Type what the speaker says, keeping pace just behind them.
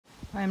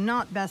I am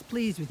not best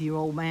pleased with you,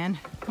 old man.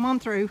 Come on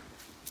through.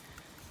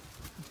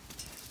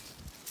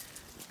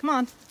 Come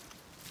on.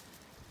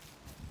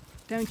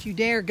 Don't you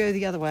dare go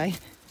the other way.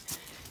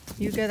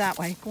 You go that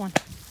way. Go on.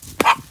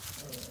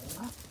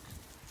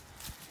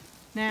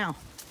 Now.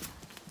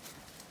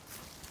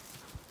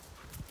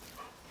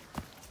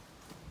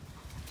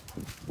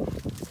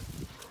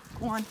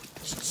 Go on.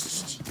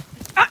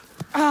 Ah!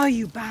 Oh,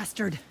 you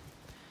bastard.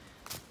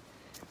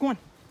 Go on.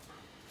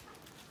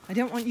 I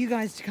don't want you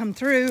guys to come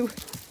through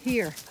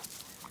here.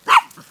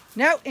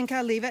 No,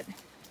 Inca, leave it.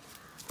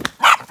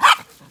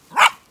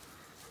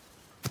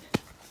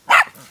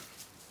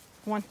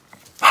 Go on.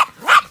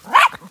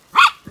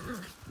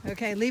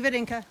 Okay, leave it,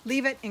 Inca.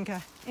 Leave it,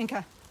 Inca.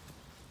 Inca.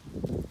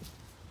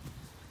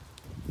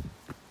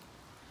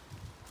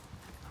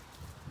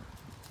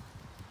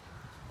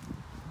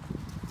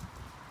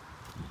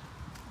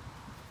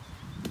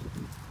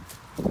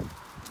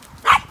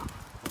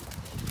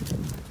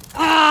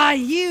 Ah,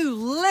 you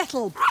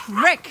little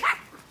prick!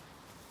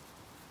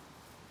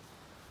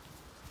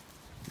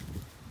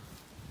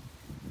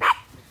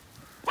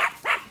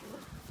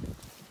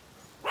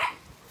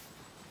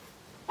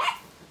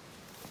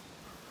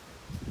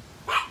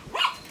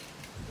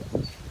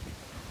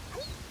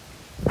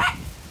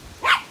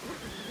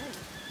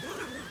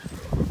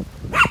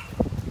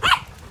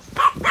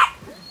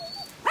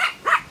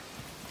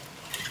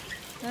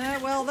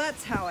 Well,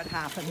 that's how it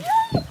happened.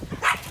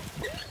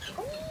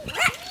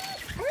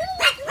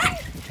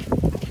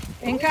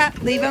 Inca,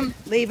 leave him,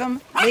 leave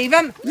him, leave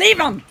him, leave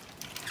him!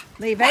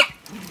 Leave it,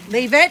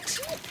 leave it,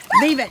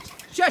 leave it.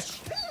 Shush,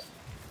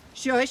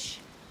 shush,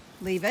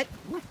 leave it.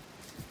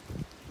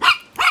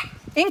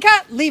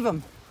 Inca, leave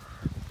him.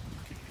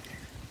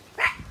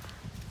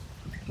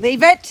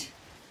 Leave it.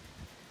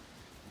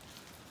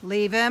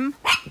 Leave him,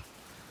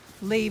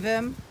 leave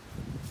him.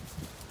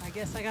 I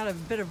guess I got a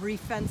bit of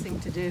re-fencing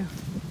to do.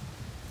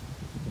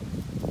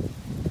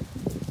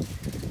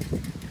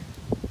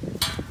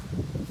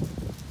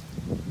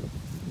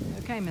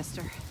 Okay,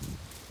 mister.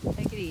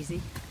 Take it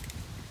easy.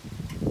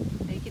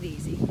 Take it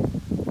easy.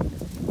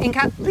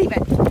 Inca, leave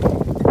it.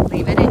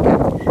 Leave it, Inca.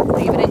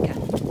 Leave it, Inca.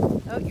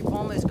 Oh, you've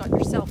almost got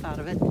yourself out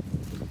of it.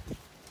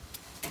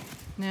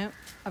 No,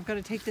 I've got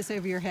to take this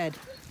over your head.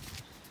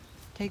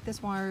 Take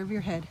this wire over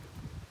your head.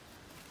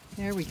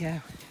 There we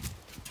go.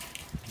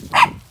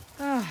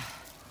 Oh,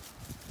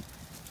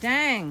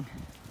 dang.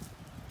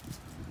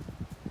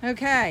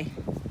 Okay.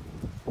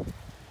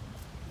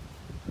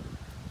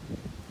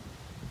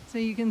 So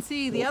you can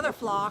see the other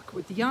flock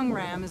with the young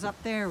ram is up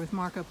there with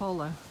Marco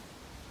Polo.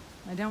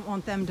 I don't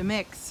want them to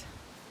mix.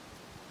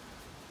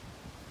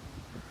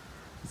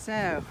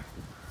 So,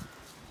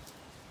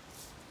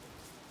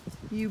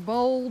 you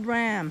bold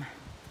ram,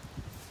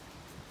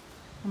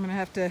 I'm gonna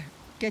have to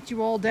get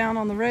you all down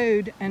on the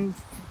road and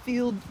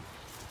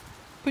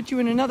put you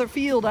in another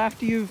field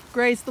after you've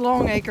grazed the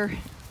long acre.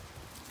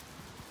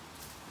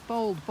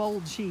 Bold,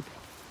 bold sheep.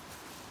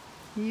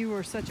 You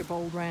are such a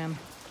bold ram.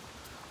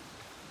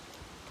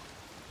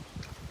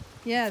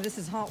 Yeah, this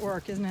is hot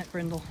work, isn't it,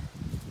 Brindle?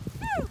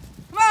 Woo!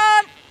 Come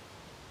on!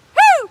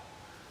 Woo!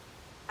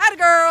 Atta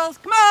girls,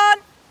 come on!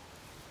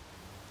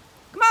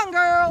 Come on,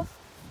 girls!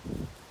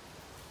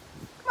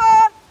 Come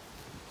on!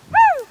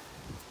 Woo!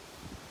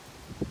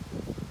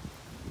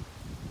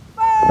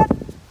 Come on!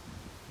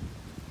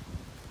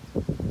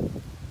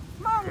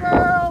 Come on,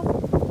 girls!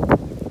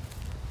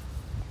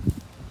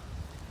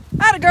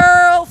 Atta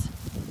girls!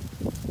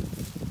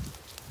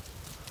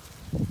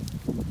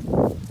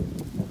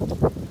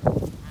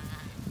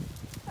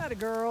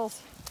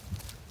 Girls.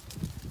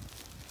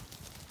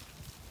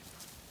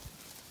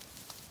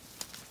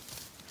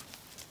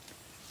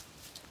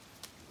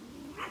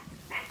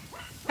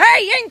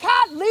 Hey, Inca,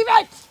 leave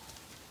it!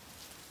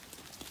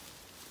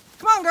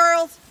 Come on,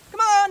 girls. Come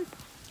on.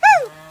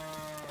 Woo!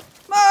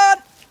 Come on.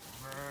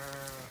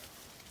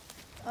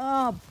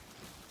 Oh,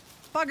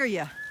 bugger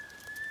ya.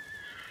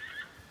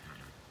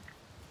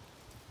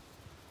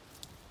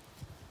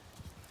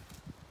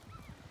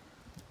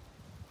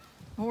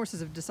 The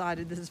horses have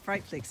decided this is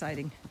frightfully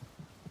exciting.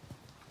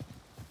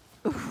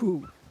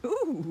 Ooh,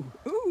 ooh,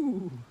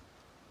 ooh.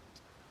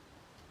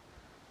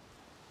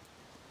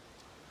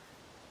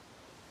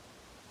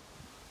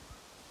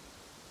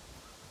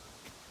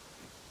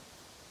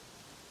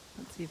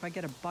 Let's see if I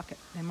get a bucket.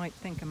 They might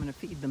think I'm going to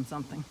feed them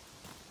something.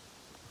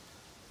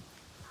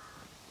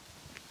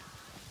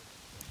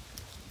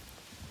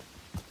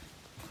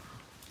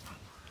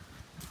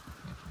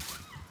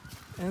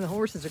 And the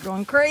horses are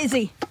going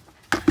crazy.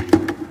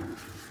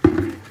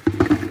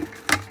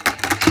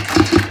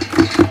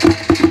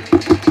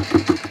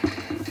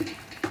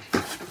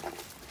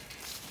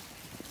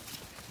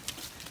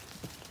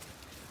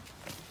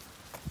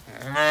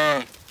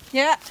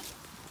 Yeah,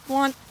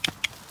 one.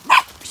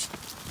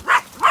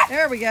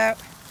 There we go.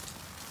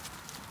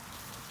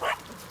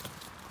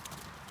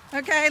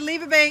 Okay,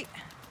 leave a bait.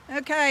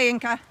 Okay,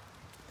 Inca.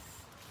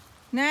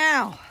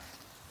 Now,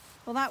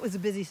 well, that was a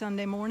busy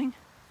Sunday morning.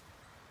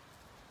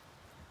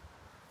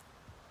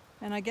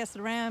 And I guess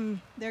the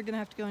ram, they're gonna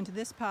have to go into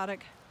this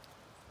paddock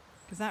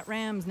because that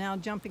ram's now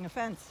jumping a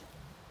fence.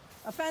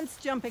 A fence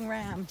jumping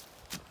ram.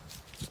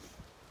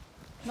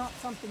 Not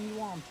something you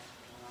want.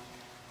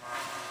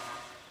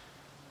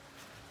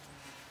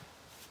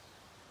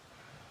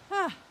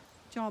 Ah,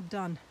 job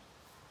done.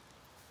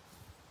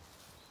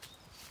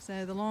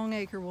 So the long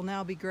acre will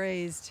now be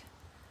grazed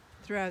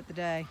throughout the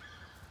day.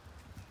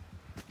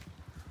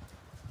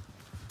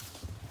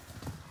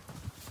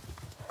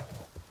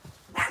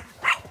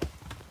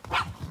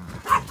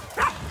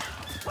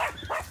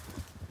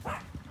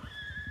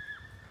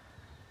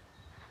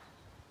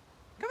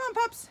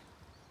 Pups.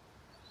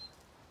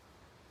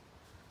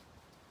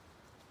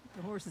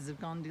 The horses have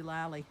gone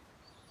doolally.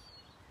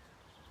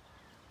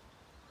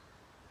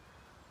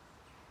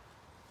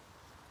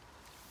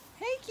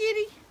 Hey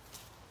kitty,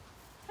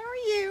 how are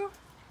you?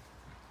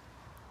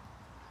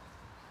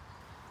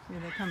 Here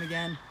they come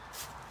again.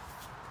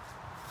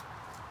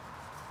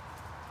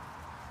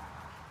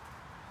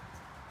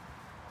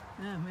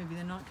 No, maybe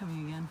they're not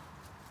coming again.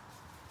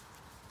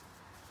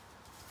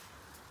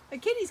 A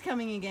kitty's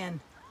coming again.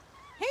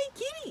 Hey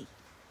kitty,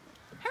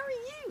 how are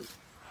you?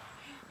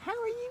 How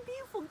are you,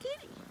 beautiful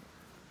kitty?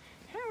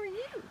 How are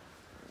you?